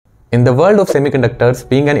In the world of semiconductors,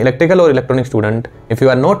 being an electrical or electronic student, if you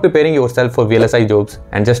are not preparing yourself for VLSI jobs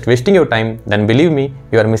and just wasting your time, then believe me,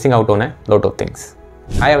 you are missing out on a lot of things.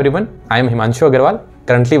 Hi everyone, I am Himanshu Agarwal,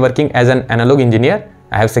 currently working as an analog engineer.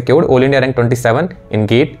 I have secured All India rank 27 in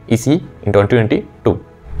GATE EC in 2022.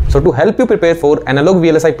 So to help you prepare for analog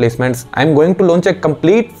VLSI placements, I am going to launch a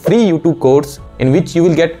complete free YouTube course in which you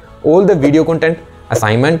will get all the video content,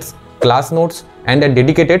 assignments, class notes and a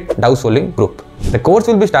dedicated doubt solving group. The course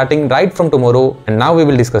will be starting right from tomorrow, and now we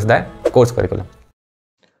will discuss the course curriculum.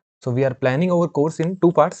 So we are planning our course in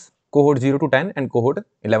two parts, cohort 0 to 10 and cohort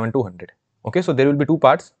 11 to 100. Okay, so there will be two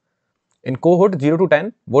parts. In cohort 0 to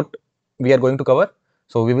 10, what we are going to cover?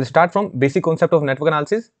 So we will start from basic concept of network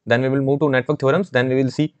analysis, then we will move to network theorems, then we will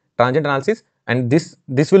see transient analysis, and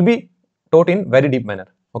this will be taught in very deep manner.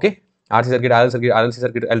 Okay, RC circuit, RL circuit, RLC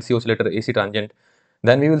circuit, LC oscillator, AC transient.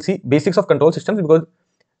 Then we will see basics of control systems, because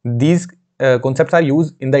these concepts are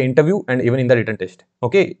used in the interview and even in the written test.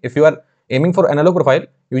 Okay, if you are aiming for analog profile,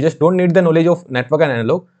 you just don't need the knowledge of network and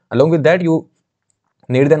analog. Along with that, you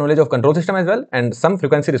need the knowledge of control system as well and some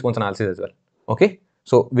frequency response analysis as well. Okay,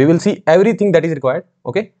 so we will see everything that is required.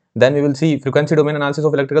 Okay, then we will see frequency domain analysis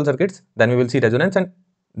of electrical circuits, then we will see resonance, and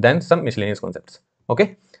then some miscellaneous concepts.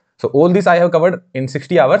 Okay, so all this I have covered in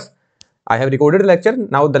 60 hours. I have recorded the lecture.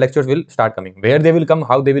 Now the lectures will start coming. Where they will come,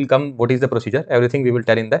 how they will come, what is the procedure, everything we will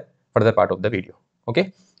tell in the further part of the video.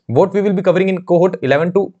 Okay, what we will be covering in cohort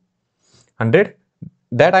 11 to 100,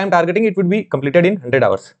 that I am targeting it would be completed in 100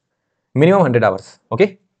 hours, minimum 100 hours.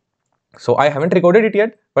 Okay, so I haven't recorded it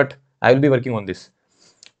yet, but I will be working on this.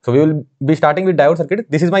 So we will be starting with diode circuit.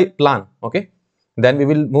 This is my plan. Okay, then we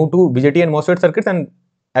will move to BJT and MOSFET circuits, and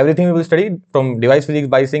everything we will study from device physics,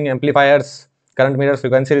 biasing, amplifiers, current meters,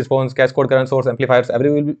 frequency response, cascade current source, amplifiers,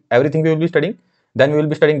 everything we will be studying. Then we will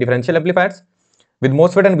be studying differential amplifiers with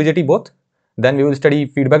MOSFET and BJT both. Then we will study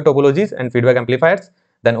feedback topologies and feedback amplifiers,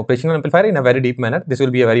 then operational amplifier in a very deep manner. This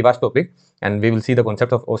will be a very vast topic, and we will see the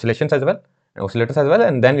concept of oscillations as well, and oscillators as well,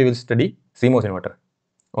 and then we will study CMOS inverter.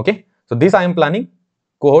 Okay, so this I am planning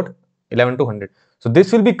cohort 11 to 100. So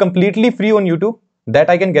this will be completely free on YouTube, that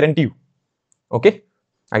I can guarantee you. Okay,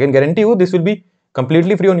 I can guarantee you this will be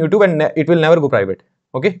completely free on YouTube, and it will never go private.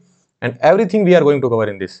 Okay, and everything we are going to cover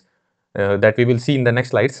in this that we will see in the next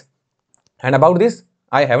slides. And about this,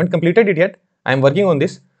 I haven't completed it yet. I am working on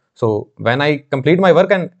this. So when I complete my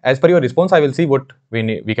work and as per your response, I will see what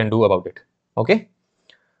we can do about it. Okay,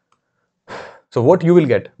 so what you will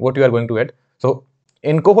get, what you are going to get. So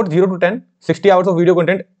in cohort 0 to 10, 60 hours of video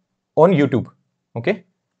content on YouTube. Okay,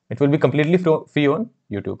 it will be completely free on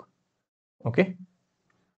YouTube. Okay,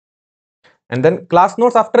 and then class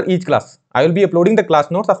notes after each class. I will be uploading the class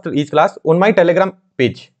notes after each class on my Telegram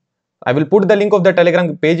page. I will put the link of the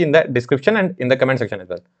Telegram page in the description and in the comment section as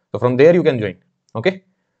well. So from there you can join. Okay,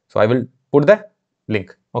 so I will put the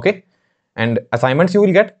link. Okay, and assignments you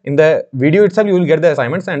will get in the video itself. You will get the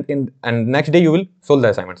assignments, and next day you will solve the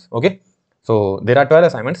assignments. Okay, so there are 12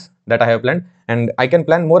 assignments that I have planned, and I can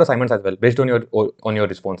plan more assignments as well based on your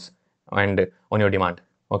response and on your demand.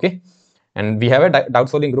 Okay, and we have a doubt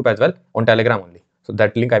solving group as well on Telegram only. So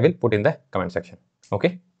that link I will put in the comment section.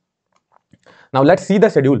 Okay, now let's see the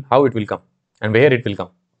schedule, how it will come and where it will come.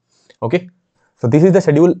 Okay, so this is the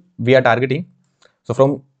schedule we are targeting. So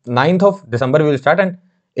from 9th of December we will start, and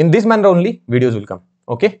in this manner only videos will come.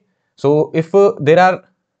 Okay, so if there are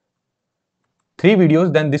 3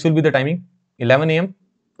 videos, then this will be the timing: 11 AM,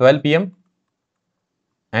 12 PM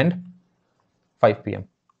and 5 PM.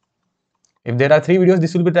 If there are 3 videos,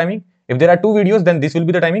 this will be the timing. If there are 2 videos, then this will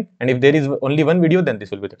be the timing, and if there is only 1 video, then this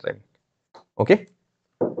will be the timing. Okay,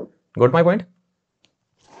 got my point?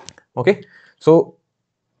 Okay, so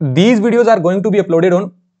these videos are going to be uploaded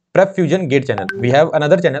on Prep Fusion Gate channel. We have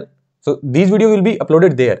another channel, so these videos will be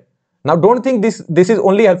uploaded there. Now don't think this is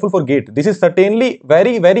only helpful for Gate. This is certainly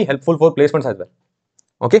very helpful for placements as well.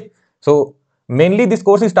 Okay, so mainly this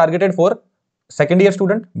course is targeted for second year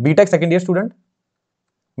student, BTech second year student,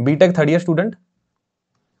 BTech third year student,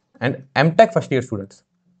 and MTech first year students.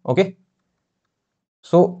 Okay,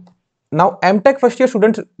 so now MTech first year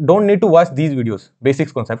students don't need to watch these videos,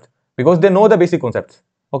 basics concepts, because they know the basic concepts.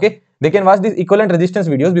 Okay, they can watch these equivalent resistance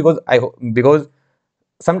videos, because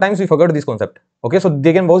sometimes we forget this concept. Okay, so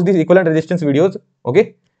they can watch these equivalent resistance videos.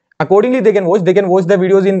 Okay, accordingly they can watch the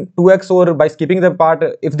videos in 2x, or by skipping the part.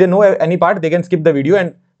 If they know any part, they can skip the video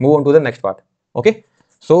and move on to the next part. Okay,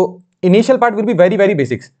 so initial part will be very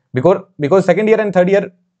basics, because second year and third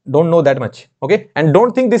year don't know that much. Okay, and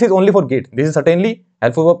don't think this is only for GATE. This is certainly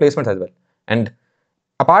helpful for placements as well, and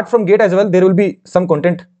apart from GATE as well, there will be some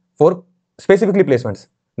content for specifically placements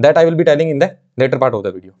that I will be telling in the later part of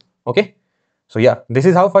the video. Okay, So yeah, this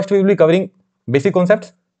is how first we will be covering basic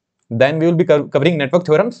concepts, then we will be covering network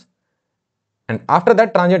theorems, and after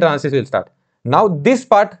that transient analysis will start. Now this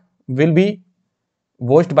part will be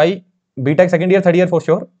watched by BTech second year, third year for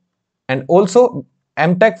sure, and also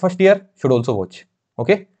MTech first year should also watch.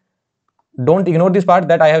 Okay, don't ignore this part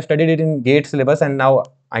that I have studied it in GATE syllabus and now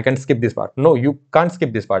I can skip this part. No, you can't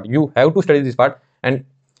skip this part. You have to study this part, and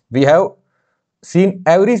we have seen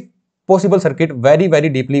every possible circuit very, very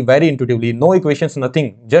deeply, very intuitively. No equations,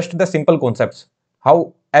 nothing, just the simple concepts,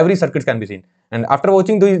 how every circuit can be seen. And after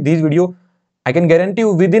watching these video, I can guarantee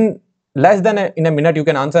you within less than in a minute, you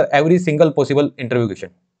can answer every single possible interview question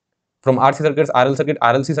from RC circuits, RL circuit,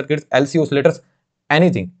 RLC circuits, LC oscillators,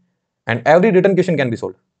 anything. And every written question can be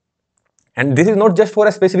solved. And this is not just for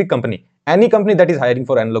a specific company. Any company that is hiring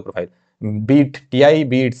for analog profile, be it TI,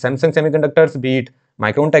 be it Samsung Semiconductors, be it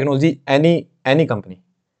Micron Technology, any company.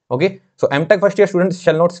 Okay, so MTech first year students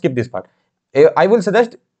shall not skip this part. I will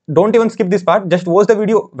suggest don't even skip this part. Just watch the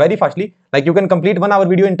video very fastly. Like you can complete 1 hour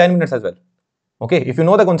video in 10 minutes as well. Okay, if you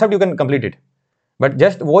know the concept, you can complete it. But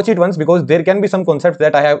just watch it once, because there can be some concepts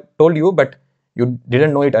that I have told you, but you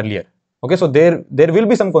didn't know it earlier. Okay, so there will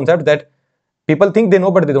be some concepts that people think they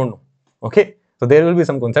know, but they don't know. Okay, so there will be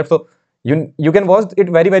some concepts. So you can watch it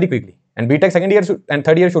very, very quickly. And BTech second year and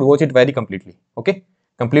third year should watch it very completely. Okay,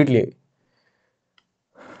 completely.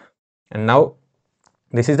 And now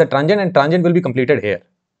this is the transient, and transient will be completed here.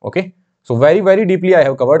 Okay, so very, very deeply I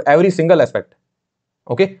have covered every single aspect.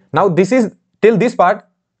 Okay, now this is till this part,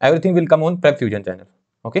 everything will come on Prep Fusion channel.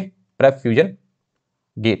 Okay, Prep Fusion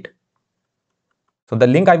Gate. So the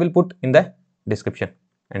link I will put in the description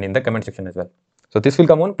and in the comment section as well. So this will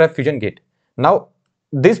come on Prep Fusion Gate. Now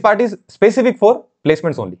this part is specific for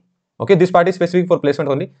placements only. Okay, this part is specific for placements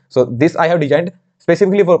only. So this I have designed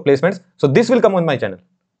specifically for placements. So this will come on my channel.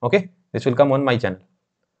 Okay, this will come on my channel.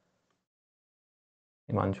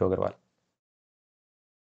 Himanshu Agarwal.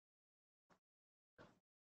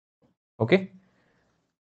 Okay.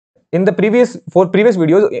 In the previous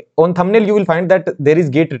videos on thumbnail, you will find that there is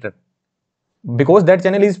gate written, because that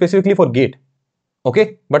channel is specifically for gate.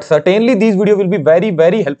 Okay, but certainly these videos will be very,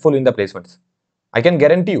 very helpful in the placements. I can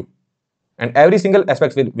guarantee you, and every single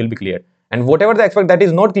aspect will be cleared. And whatever the aspect that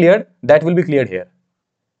is not cleared, that will be cleared here.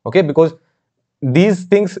 Okay, because these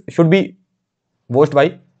things should be watched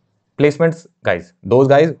by placements guys. Those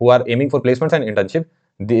guys who are aiming for placements and internship,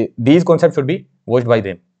 these concepts should be watched by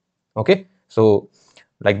them. Okay, so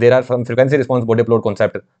like there are some frequency response body upload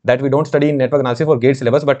concept that we don't study in network analysis or GATE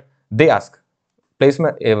syllabus, but they ask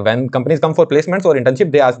placement when companies come for placements or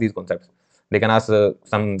internship, they ask these concepts. They can ask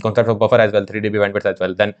some concept of buffer as well, 3 dB bandwidth as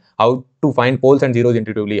well. Then how to find poles and zeros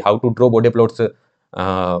intuitively, how to draw body uploads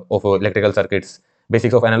of electrical circuits,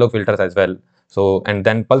 basics of analog filters as well. So, and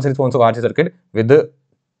then pulse response of RC circuit with the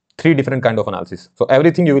 3 different kind of analysis. So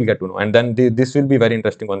everything you will get to know. And then this will be very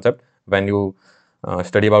interesting concept when you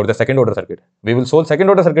study about the second order circuit. We will solve second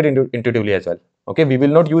order circuit intuitively as well. Okay, we will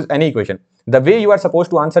not use any equation. The way you are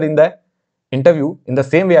supposed to answer in the interview, in the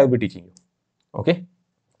same way I will be teaching you. Okay.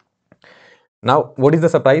 Now, what is the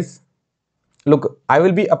surprise? Look, I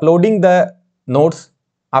will be uploading the notes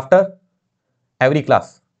after every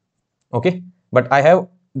class. Okay, but I have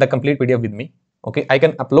the complete PDF with me. Okay, I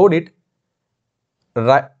can upload it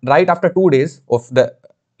right after 2 days of the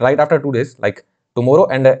like tomorrow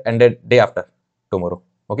and the day after tomorrow.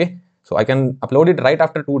 Okay, so I can upload it right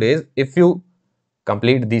after 2 days if you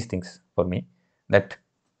complete these things for me. That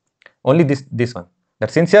only this one,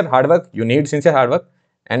 that sincere hard work, you need sincere hard work.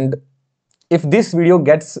 And if this video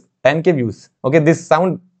gets 10k views, okay, this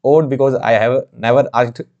sound odd because I have never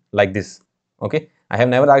asked like this. Okay, I have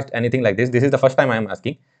never asked anything like this. This is the first time I am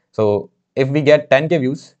asking. So if we get 10k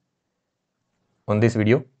views on this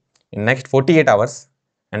video in next 48 hours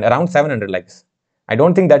and around 700 likes, I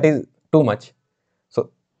don't think that is too much. So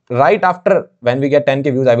right after when we get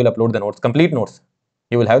 10k views, I will upload the notes, complete notes.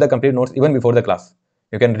 You will have the complete notes even before the class.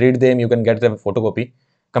 You can read them, you can get the photocopy.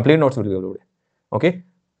 Complete notes will be uploaded. Okay,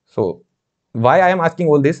 so why I am asking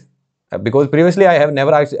all this? Because previously I have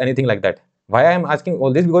never asked anything like that. Why I am asking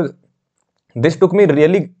all this? Because this took me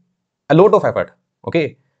really a lot of effort.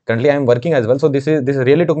 Okay, currently I am working as well, so this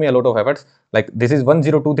really took me a lot of efforts. Like this is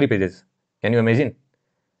 1023 pages. Can you imagine?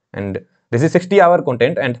 And this is 60-hour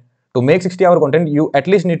content, and to make 60-hour content, you at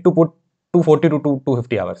least need to put 240 to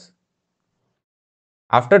 250 hours.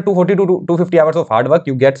 After 240 to 250 hours of hard work,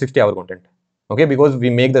 you get 60-hour content. Okay, because we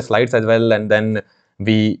make the slides as well, and then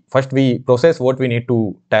we process what we need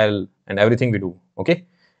to tell and everything we do. Okay,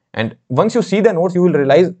 and once you see the notes, you will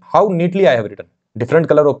realize how neatly I have written. Different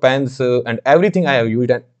color of pens and everything I have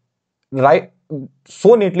used, and right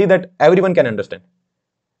so neatly that everyone can understand.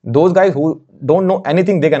 Those guys who don't know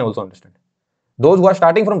anything, they can also understand. Those who are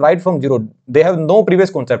starting from right from zero, they have no previous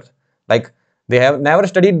concepts, like they have never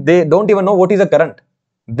studied, they don't even know what is a current,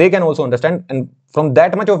 they can also understand. And from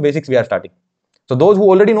that much of basics we are starting. So those who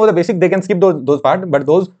already know the basic, they can skip those parts, but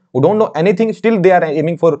those who don't know anything, still they are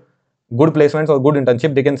aiming for good placements or good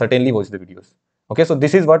internship, they can certainly watch the videos. Okay, so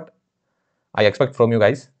this is what I expect from you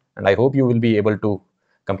guys, and I hope you will be able to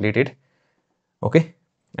complete it. Okay,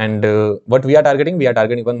 and what we are targeting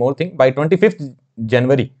one more thing. By 25th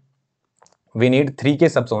January, we need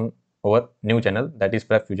 3K subs on our new channel, that is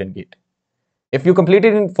Prep Fusion Gate. If you complete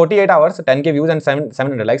it in 48 hours, 10K views and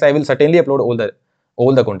 700 likes, I will certainly upload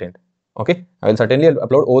all the content. Okay, I will certainly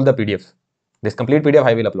upload all the PDFs. This complete PDF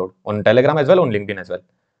I will upload on Telegram as well, on LinkedIn as well.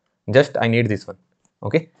 Just I need this one.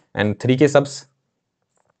 Okay, and 3K subs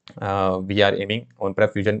we are aiming on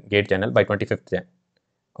Prep Fusion Gate channel by 25th Jan.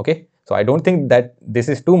 Okay, so I don't think that this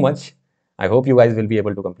is too much. I hope you guys will be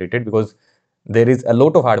able to complete it, because there is a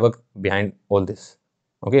lot of hard work behind all this.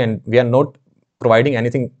 Okay, and we are not providing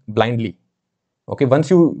anything blindly. Okay, once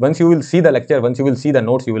you will see the lecture, once you will see the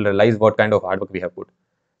notes, you will realize what kind of hard work we have put.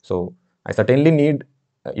 So I certainly need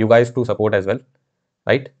you guys to support as well,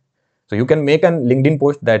 right? So you can make a LinkedIn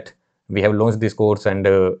post that we have launched this course, and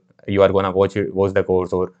you are gonna watch the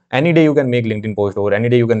course, or any day you can make LinkedIn post, or any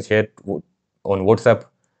day you can share on WhatsApp,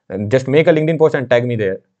 and just make a LinkedIn post and tag me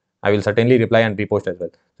there. I will certainly reply and repost as well.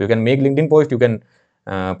 So you can make LinkedIn post, you can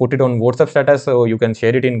put it on WhatsApp status, or you can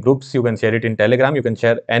share it in groups, you can share it in Telegram, you can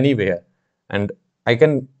share anywhere. And I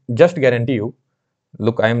can just guarantee you,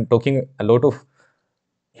 look, I am talking a lot of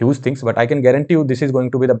huge things, but I can guarantee you this is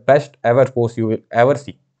going to be the best ever course you will ever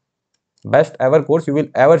see. Best ever course you will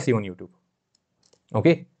ever see on YouTube.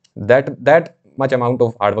 Okay, that much amount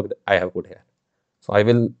of hard work that I have put here. So I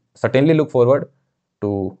will certainly look forward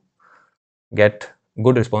to get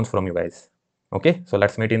good response from you guys. Okay, so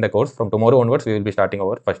let's meet in the course. From tomorrow onwards, we will be starting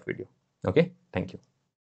our first video. Okay, thank you.